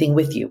take everything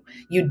with you.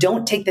 You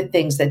don't take the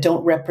things that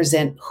don't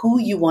represent who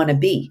you want to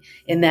be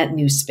in that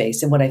new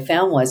space. And what I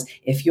found was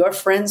if your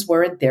friends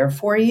weren't there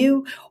for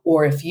you,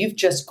 or if you've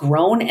just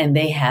grown and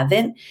they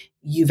haven't,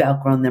 you've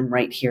outgrown them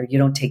right here. You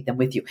don't take them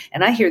with you.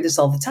 And I hear this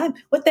all the time.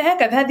 What the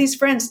heck? I've had these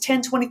friends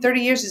 10, 20,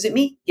 30 years. Is it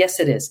me? Yes,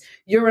 it is.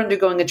 You're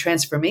undergoing a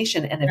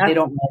transformation. And if they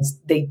don't realize,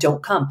 they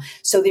don't come.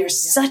 So there's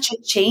such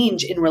a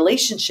change in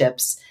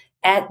relationships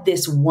at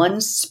this one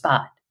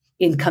spot.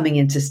 In coming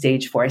into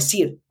stage 4. I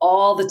see it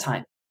all the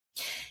time.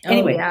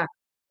 Anyway,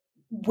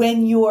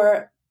 when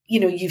you're,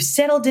 you've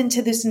settled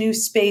into this new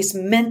space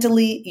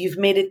mentally, you've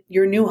made it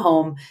your new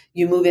home,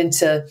 you move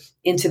into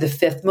the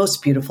 5th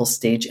most beautiful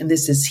stage. And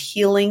this is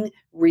healing,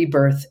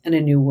 rebirth, and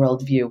a new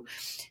worldview.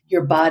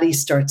 Your body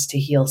starts to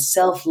heal,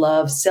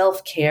 self-love,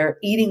 self-care,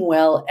 eating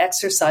well,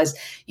 exercise.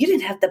 You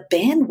didn't have the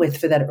bandwidth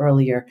for that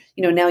earlier.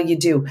 Now you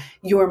do.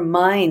 Your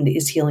mind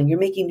is healing. You're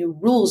making new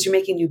rules. You're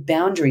making new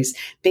boundaries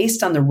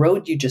based on the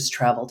road you just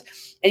traveled.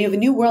 And you have a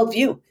new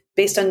worldview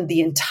based on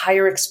the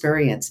entire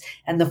experience.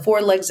 And the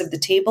 4 legs of the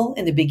table,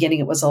 in the beginning,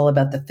 it was all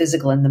about the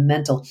physical and the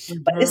mental.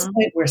 Mm-hmm. But at this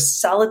point, we're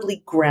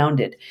solidly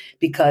grounded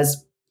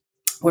because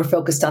we're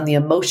focused on the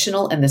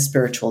emotional and the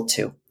spiritual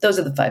too. Those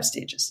are the 5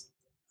 stages.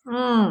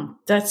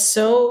 That's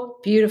so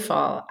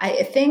beautiful.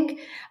 I think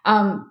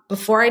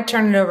before I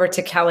turn it over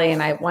to Kelly,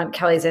 and I want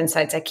Kelly's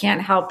insights, I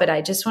can't help but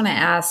I just want to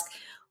ask,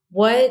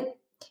 what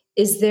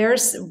is there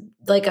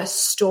like a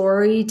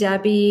story,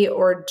 Debi,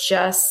 or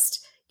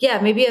just,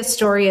 maybe a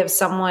story of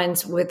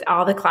someone's with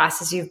all the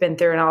classes you've been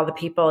through and all the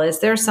people. Is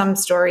there some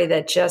story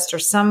that or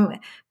some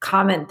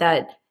comment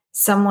that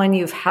someone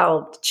you've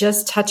helped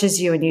just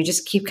touches you and you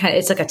just keep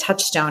it's like a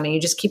touchstone and you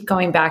just keep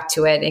going back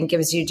to it and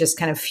gives you just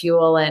kind of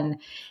fuel and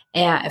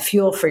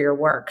fuel for your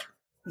work.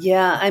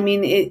 Yeah, I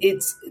mean,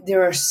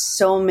 there are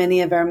so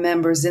many of our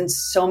members and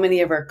so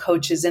many of our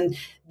coaches, and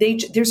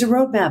there's a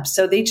roadmap.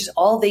 So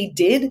all they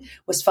did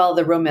was follow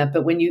the roadmap.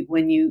 But when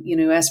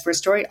you ask for a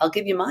story, I'll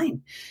give you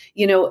mine.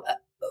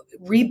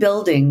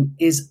 Rebuilding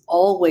is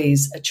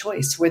always a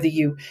choice, whether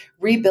you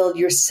rebuild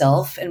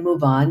yourself and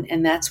move on.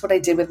 And that's what I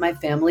did with my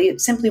family.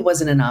 It simply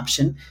wasn't an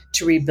option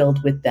to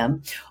rebuild with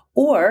them.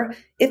 Or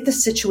if the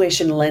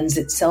situation lends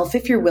itself,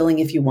 if you're willing,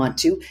 if you want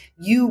to,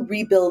 you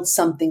rebuild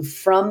something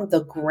from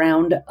the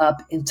ground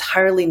up,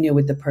 entirely new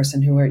with the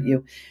person who hurt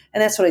you.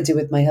 And that's what I did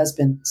with my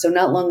husband. So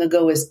not long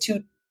ago, as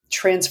two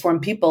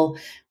transformed people,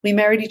 we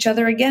married each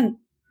other again.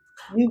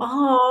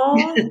 Oh,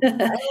 I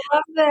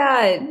love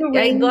that.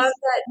 I love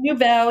that. New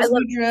vows,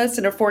 new dress,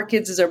 and our 4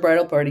 kids is our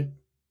bridal party.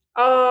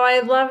 Oh,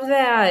 I love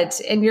that.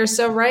 And you're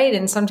so right.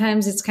 And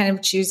sometimes it's kind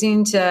of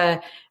choosing to,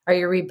 are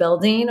you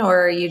rebuilding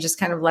or you just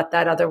kind of let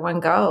that other one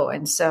go?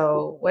 And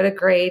so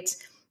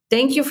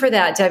thank you for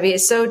that, Debi.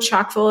 It's so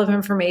chock full of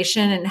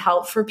information and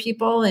help for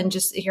people and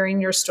just hearing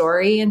your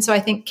story. And so I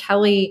think,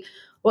 Kelly,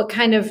 what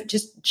kind of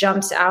just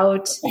jumps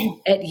out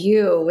at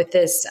you with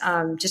this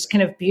just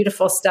kind of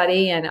beautiful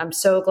study? And I'm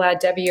so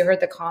glad, Debi, you heard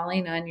the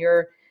calling on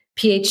your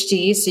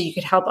PhD so you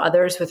could help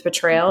others with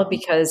betrayal,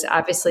 because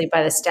obviously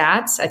by the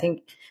stats, I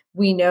think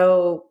we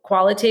know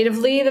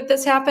qualitatively that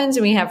this happens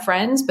and we have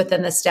friends, but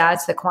then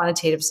the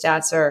quantitative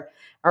stats are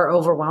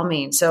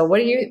overwhelming. So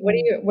what are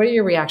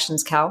your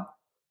reactions, Cal?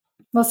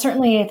 Well,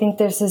 certainly I think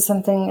this is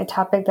a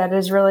topic that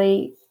is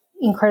really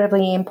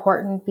incredibly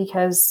important,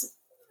 because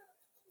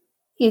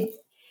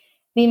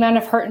the amount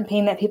of hurt and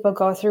pain that people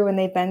go through when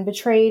they've been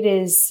betrayed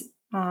is,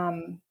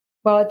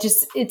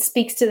 it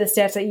speaks to the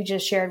stats that you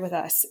just shared with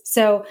us.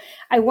 So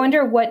I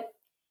wonder what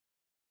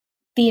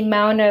the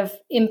amount of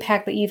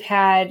impact that you've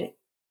had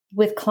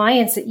with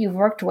clients that you've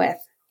worked with.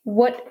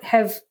 What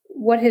has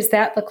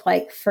that looked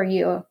like for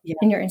you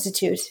in your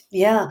institute?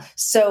 Yeah.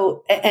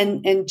 So,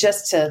 and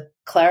just to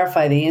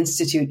clarify the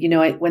institute,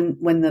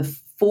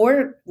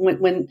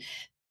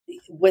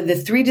 when the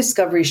 3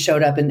 discoveries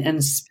showed up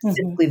and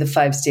specifically the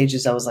 5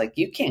 stages, I was like,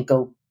 you can't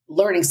go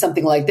learning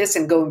something like this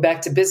and going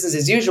back to business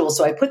as usual.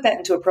 So I put that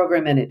into a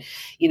program and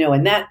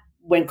and that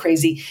went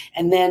crazy.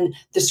 And then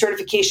the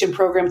certification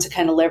program to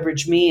kind of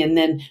leverage me. And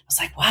then I was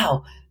like,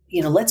 wow,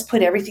 let's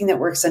put everything that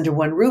works under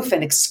one roof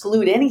and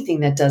exclude anything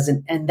that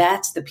doesn't. And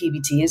that's the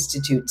PBT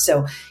Institute.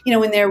 So,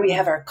 in there we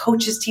have our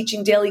coaches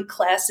teaching daily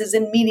classes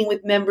and meeting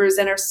with members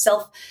and our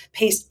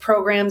self-paced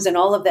programs and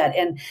all of that.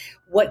 And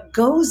what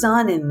goes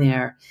on in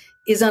there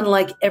is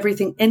unlike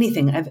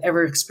anything I've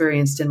ever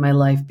experienced in my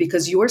life,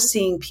 because you're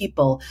seeing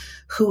people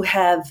who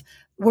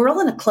we're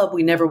all in a club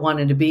we never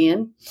wanted to be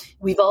in.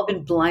 We've all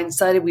been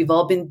blindsided. We've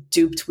all been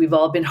duped. We've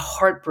all been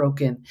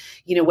heartbroken,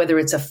 whether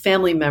it's a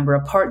family member,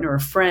 a partner, a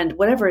friend,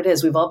 whatever it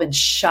is, we've all been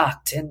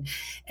shocked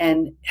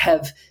and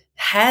have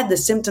had the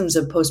symptoms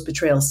of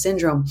post-betrayal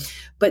syndrome.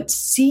 But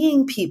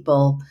seeing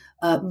people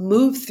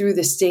move through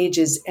the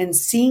stages and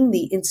seeing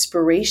the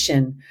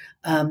inspiration,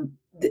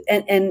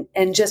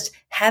 and just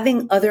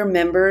having other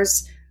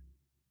members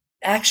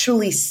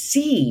actually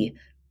see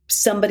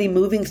somebody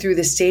moving through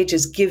the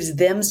stages gives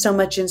them so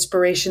much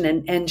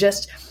inspiration and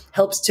just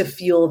helps to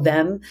fuel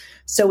them.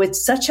 So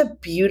it's just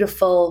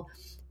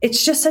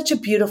such a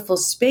beautiful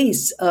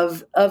space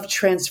of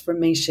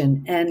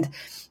transformation. And,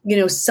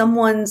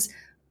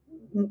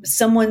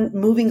 someone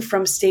moving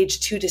from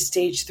stage 2 to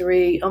stage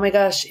 3, oh my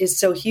gosh, is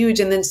so huge.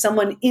 And then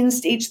someone in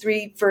stage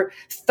 3 for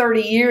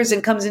 30 years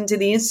and comes into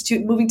the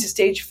institute, moving to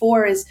stage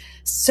 4 is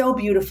so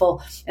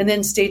beautiful. And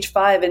then stage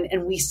 5,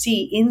 and we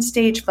see in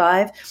stage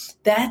 5,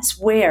 that's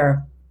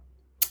where,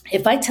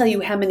 if I tell you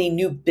how many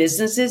new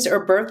businesses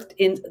are birthed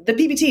in the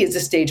PBT, is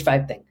a stage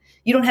 5 thing.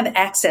 You don't have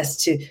access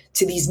to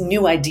these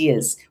new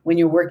ideas when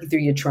you're working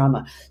through your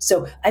trauma.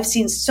 So I've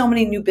seen so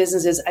many new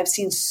businesses. I've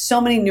seen so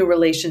many new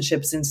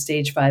relationships in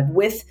stage 5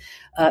 with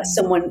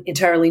someone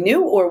entirely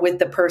new or with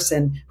the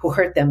person who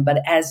hurt them,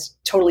 but as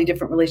totally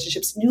different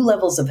relationships, new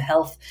levels of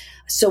health.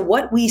 So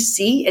what we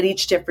see at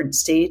each different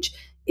stage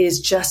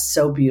is just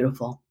so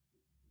beautiful.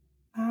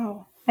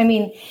 Wow. I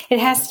mean, it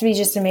has to be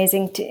just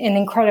amazing and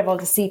incredible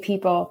to see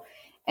people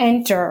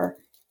enter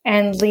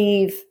and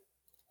leave,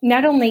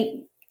 not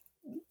only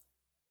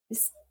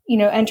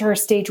enter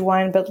stage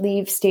 1, but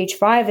leave stage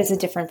 5 as a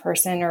different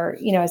person or,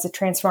 as a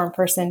transformed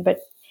person,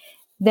 but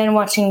then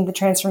watching the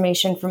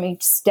transformation from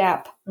each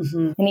step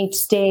and each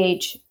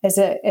stage as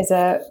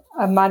a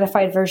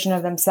modified version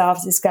of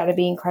themselves has got to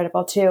be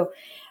incredible too.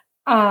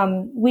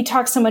 We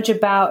talk so much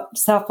about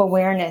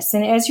self-awareness,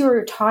 and as you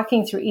were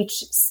talking through each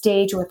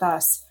stage with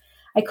us,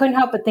 I couldn't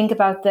help but think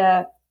about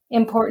the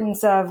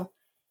importance of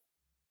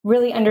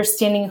really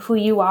understanding who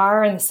you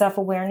are and the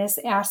self-awareness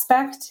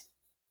aspect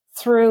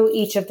through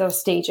each of those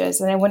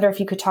stages. And I wonder if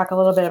you could talk a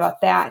little bit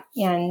about that.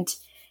 And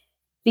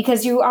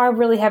because you are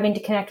really having to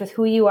connect with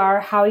who you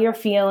are, how you're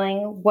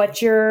feeling,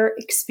 what you're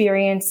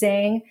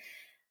experiencing,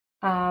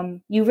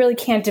 you really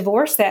can't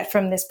divorce that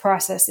from this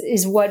process,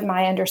 is what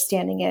my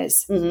understanding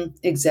is. Mm-hmm.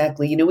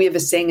 Exactly. We have a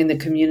saying in the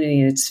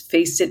community, it's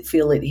face it,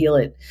 feel it, heal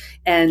it.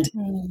 And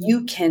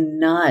you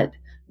cannot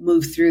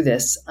move through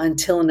this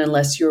until and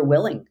unless you're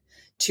willing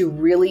to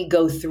really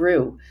go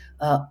through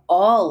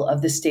all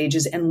of the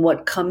stages and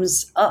what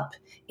comes up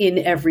in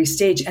every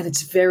stage. And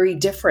it's very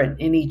different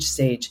in each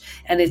stage.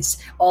 And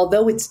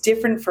although it's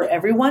different for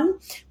everyone,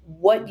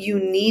 what you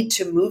need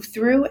to move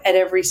through at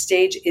every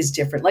stage is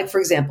different. Like, for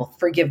example,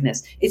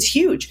 forgiveness. It's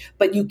huge,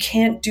 but you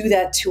can't do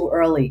that too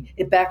early.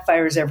 It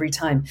backfires every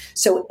time.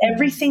 So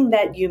everything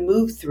that you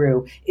move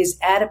through is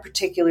at a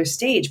particular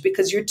stage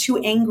because you're too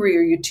angry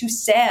or you're too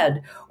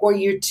sad or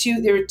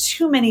there are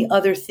too many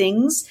other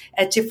things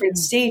at different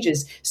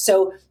stages.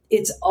 So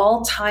it's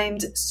all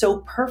timed so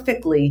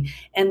perfectly,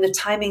 and the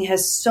timing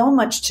has so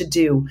much to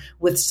do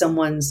with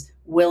someone's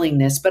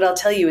willingness. But I'll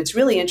tell you, it's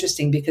really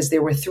interesting because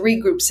there were 3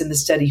 groups in the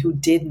study who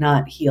did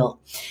not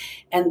heal.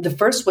 And the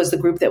first was the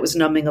group that was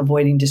numbing,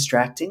 avoiding,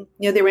 distracting.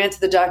 They ran to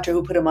the doctor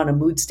who put them on a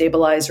mood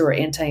stabilizer or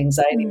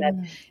anti-anxiety that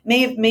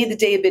may have made the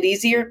day a bit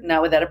easier,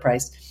 not without a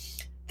price.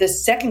 The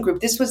second group,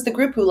 this was the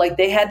group who,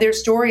 they had their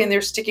story and they're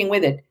sticking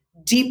with it,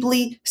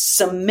 deeply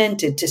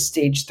cemented to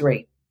stage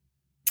 3.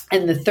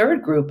 And the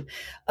third group,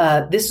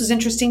 this was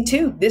interesting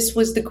too. This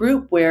was the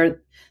group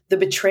where the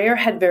betrayer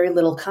had very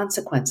little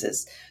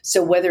consequences.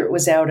 So whether it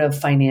was out of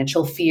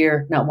financial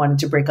fear, not wanting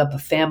to break up a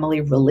family,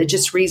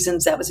 religious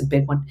reasons, that was a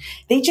big one.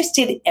 They just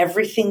did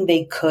everything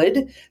they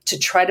could to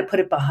try to put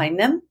it behind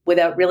them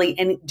without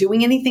really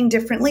doing anything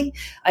differently.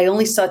 I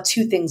only saw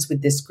 2 things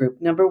with this group.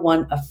 Number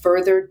 1, a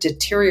further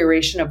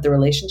deterioration of the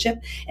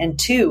relationship. And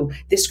 2,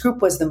 this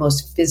group was the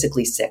most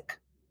physically sick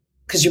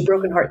because your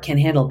broken heart can't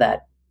handle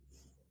that.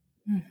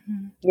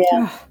 Mm-hmm.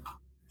 Yeah.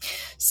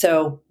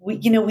 So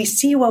we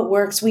see what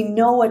works. We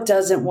know what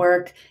doesn't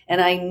work.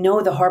 And I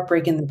know the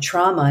heartbreak and the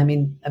trauma. I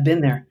mean, I've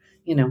been there,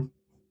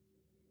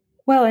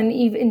 Well, and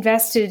you've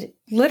invested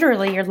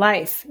literally your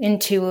life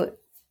into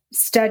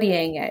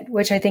studying it,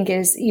 which I think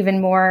is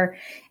even more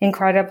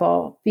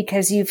incredible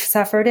because you've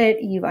suffered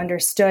it, you've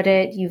understood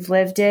it, you've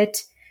lived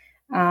it.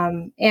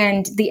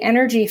 And the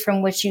energy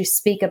from which you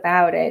speak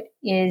about it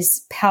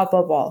is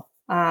palpable.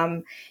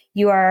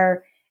 You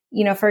are,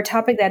 for a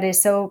topic that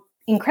is so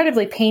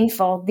incredibly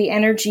painful, the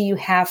energy you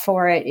have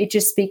for it, it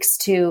just speaks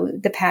to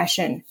the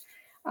passion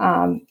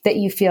that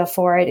you feel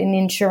for it and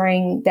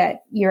ensuring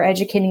that you're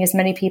educating as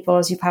many people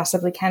as you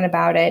possibly can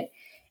about it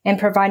and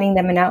providing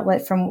them an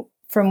outlet from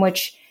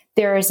which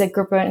there is a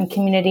group and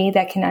community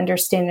that can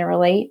understand and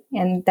relate,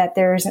 and that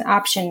there is an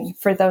option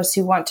for those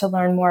who want to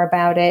learn more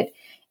about it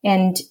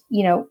and,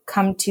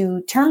 come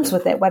to terms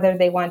with it, whether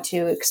they want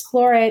to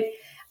explore it,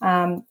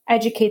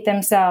 educate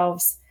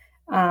themselves,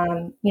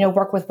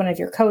 work with one of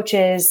your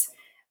coaches.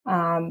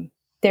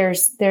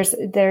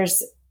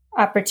 There's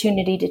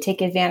opportunity to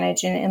take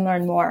advantage and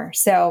learn more.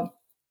 So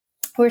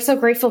we're so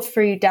grateful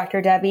for you,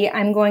 Dr. Debi.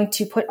 I'm going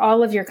to put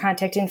all of your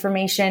contact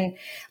information,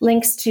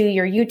 links to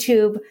your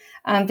YouTube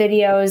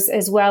videos,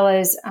 as well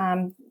as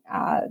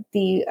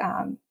the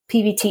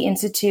PBT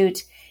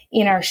Institute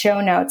in our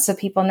show notes so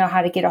people know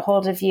how to get a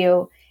hold of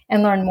you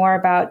and learn more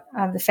about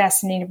the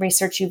fascinating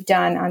research you've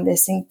done on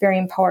this very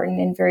important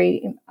and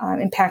very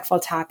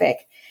impactful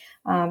topic.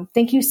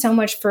 Thank you so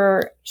much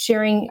for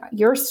sharing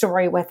your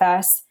story with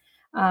us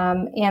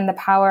and the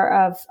power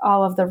of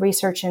all of the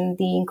research and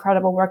the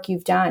incredible work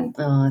you've done.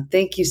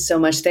 Thank you so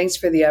much. Thanks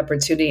for the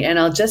opportunity. And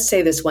I'll just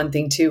say this one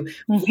thing too.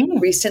 We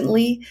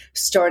recently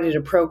started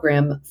a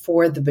program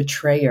for the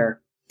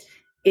betrayer.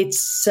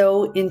 It's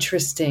so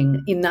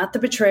interesting. Not the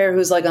betrayer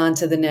who's on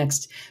to the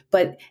next,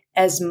 but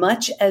as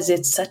much as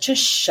it's such a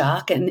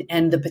shock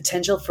and the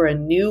potential for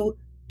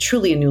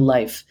truly a new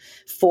life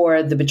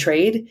for the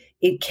betrayed,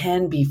 it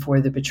can be for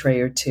the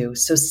betrayer too.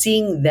 So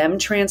seeing them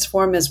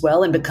transform as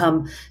well and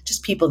become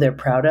just people they're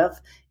proud of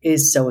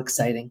is so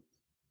exciting.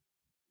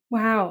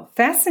 Wow.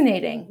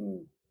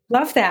 Fascinating.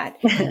 Love that.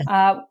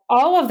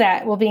 All of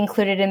that will be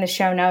included in the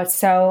show notes.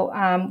 So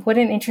what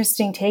an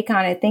interesting take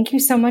on it. Thank you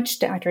so much,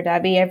 Dr.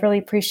 Debi. I really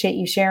appreciate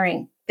you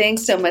sharing.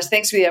 Thanks so much.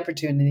 Thanks for the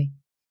opportunity.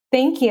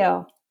 Thank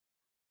you.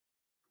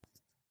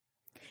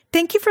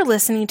 Thank you for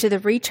listening to the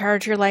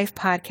Recharge Your Life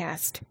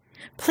podcast.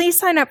 Please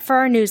sign up for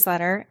our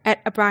newsletter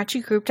at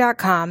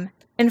abrachigroup.com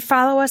and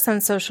follow us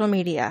on social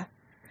media.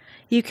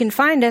 You can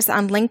find us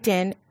on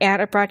LinkedIn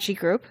at Abrachi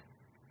Group,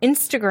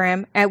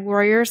 Instagram at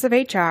Warriors of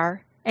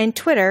HR, and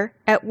Twitter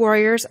at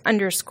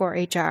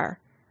Warriors_HR.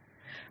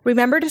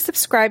 Remember to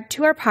subscribe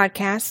to our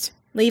podcast,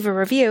 leave a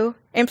review,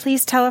 and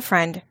please tell a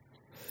friend.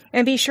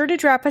 And be sure to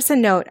drop us a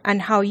note on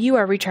how you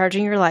are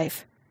recharging your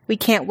life. We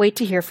can't wait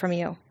to hear from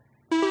you.